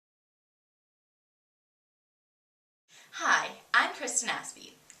Hi, I'm Kristen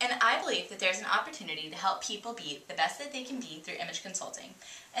Aspey, and I believe that there's an opportunity to help people be the best that they can be through image consulting,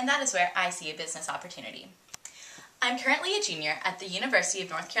 and that is where I see a business opportunity. I'm currently a junior at the University of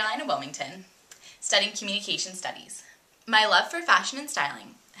North Carolina, Wilmington, studying communication studies. My love for fashion and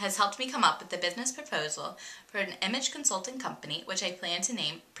styling has helped me come up with the business proposal for an image consulting company which I plan to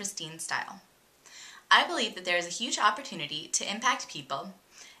name Pristine Style. I believe that there is a huge opportunity to impact people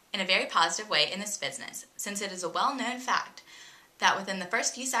in a very positive way in this business, since it is a well-known fact that within the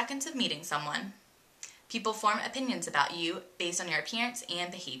first few seconds of meeting someone, people form opinions about you based on your appearance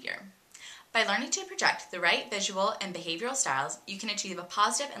and behavior. By learning to project the right visual and behavioral styles, you can achieve a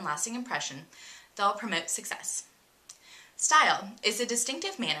positive and lasting impression that will promote success. Style is the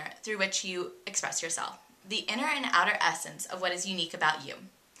distinctive manner through which you express yourself, the inner and outer essence of what is unique about you.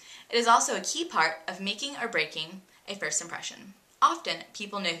 It is also a key part of making or breaking a first impression. Often,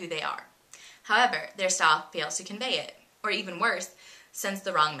 people know who they are. However, their style fails to convey it, or even worse, sends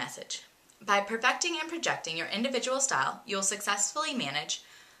the wrong message. By perfecting and projecting your individual style, you will successfully manage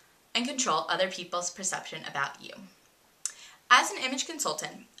and control other people's perception about you. As an image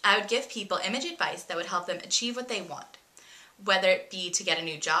consultant, I would give people image advice that would help them achieve what they want, whether it be to get a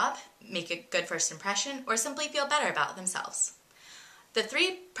new job, make a good first impression, or simply feel better about themselves. The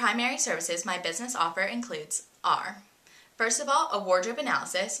three primary services my business offer includes are: first of all, a wardrobe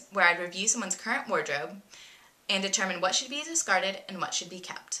analysis, where I'd review someone's current wardrobe and determine what should be discarded and what should be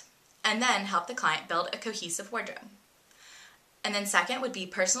kept, and then help the client build a cohesive wardrobe. And then second would be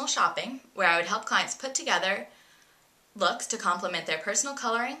personal shopping, where I would help clients put together looks to complement their personal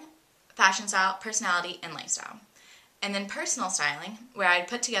coloring, fashion style, personality, and lifestyle. And then personal styling, where I'd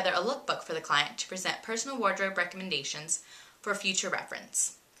put together a lookbook for the client to present personal wardrobe recommendations for future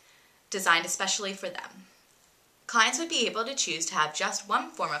reference, designed especially for them. Clients would be able to choose to have just one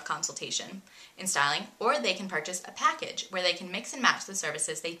form of consultation in styling, or they can purchase a package where they can mix and match the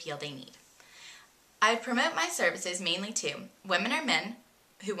services they feel they need. I would promote my services mainly to women or men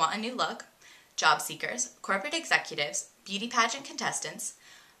who want a new look, job seekers, corporate executives, beauty pageant contestants,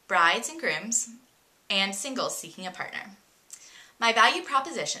 brides and grooms, and singles seeking a partner. My value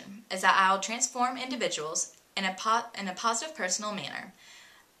proposition is that I will transform individuals in a positive personal manner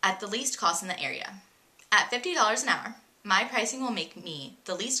at the least cost in the area. At $50 an hour, my pricing will make me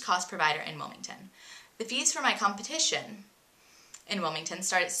the least cost provider in Wilmington. The fees for my competition in Wilmington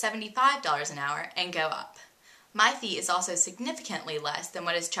start at $75 an hour and go up. My fee is also significantly less than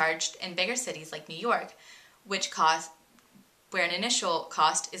what is charged in bigger cities like New York, where an initial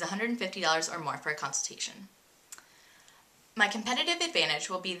cost is $150 or more for a consultation. My competitive advantage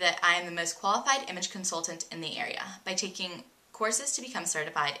will be that I am the most qualified image consultant in the area by taking courses to become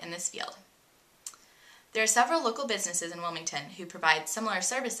certified in this field. There are several local businesses in Wilmington who provide similar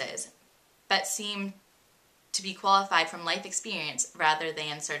services, but seem to be qualified from life experience rather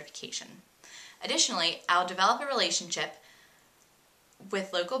than certification. Additionally, I'll develop a relationship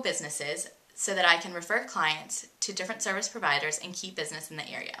with local businesses so that I can refer clients to different service providers and keep business in the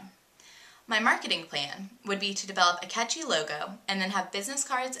area. My marketing plan would be to develop a catchy logo and then have business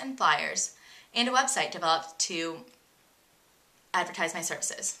cards and flyers and a website developed to advertise my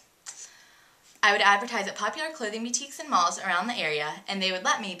services. I would advertise at popular clothing boutiques and malls around the area, and they would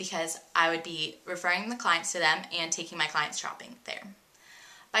let me because I would be referring the clients to them and taking my clients shopping there.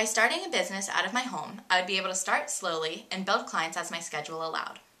 By starting a business out of my home, I would be able to start slowly and build clients as my schedule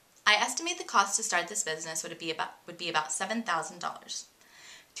allowed. I estimate the cost to start this business would be about $7,000.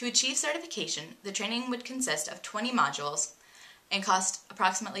 To achieve certification, the training would consist of 20 modules and cost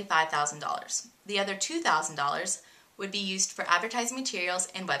approximately $5,000. The other $2,000 would be used for advertising materials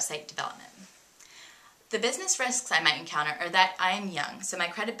and website development. The business risks I might encounter are that I am young, so my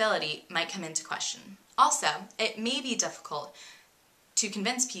credibility might come into question. Also, it may be difficult to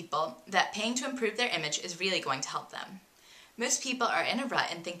convince people that paying to improve their image is really going to help them. Most people are in a rut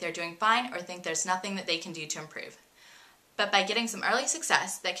and think they're doing fine or think there's nothing that they can do to improve. But by getting some early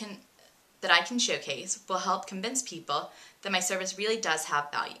success that I can showcase will help convince people that my service really does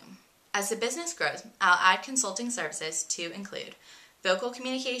have value. As the business grows, I'll add consulting services to include vocal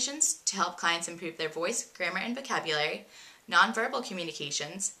communications to help clients improve their voice, grammar, and vocabulary, nonverbal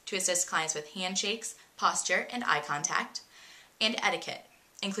communications to assist clients with handshakes, posture, and eye contact, and etiquette,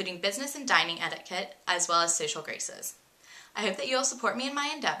 including business and dining etiquette, as well as social graces. I hope that you'll support me in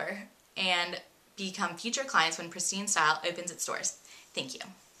my endeavor and become future clients when Pristine Style opens its doors. Thank you.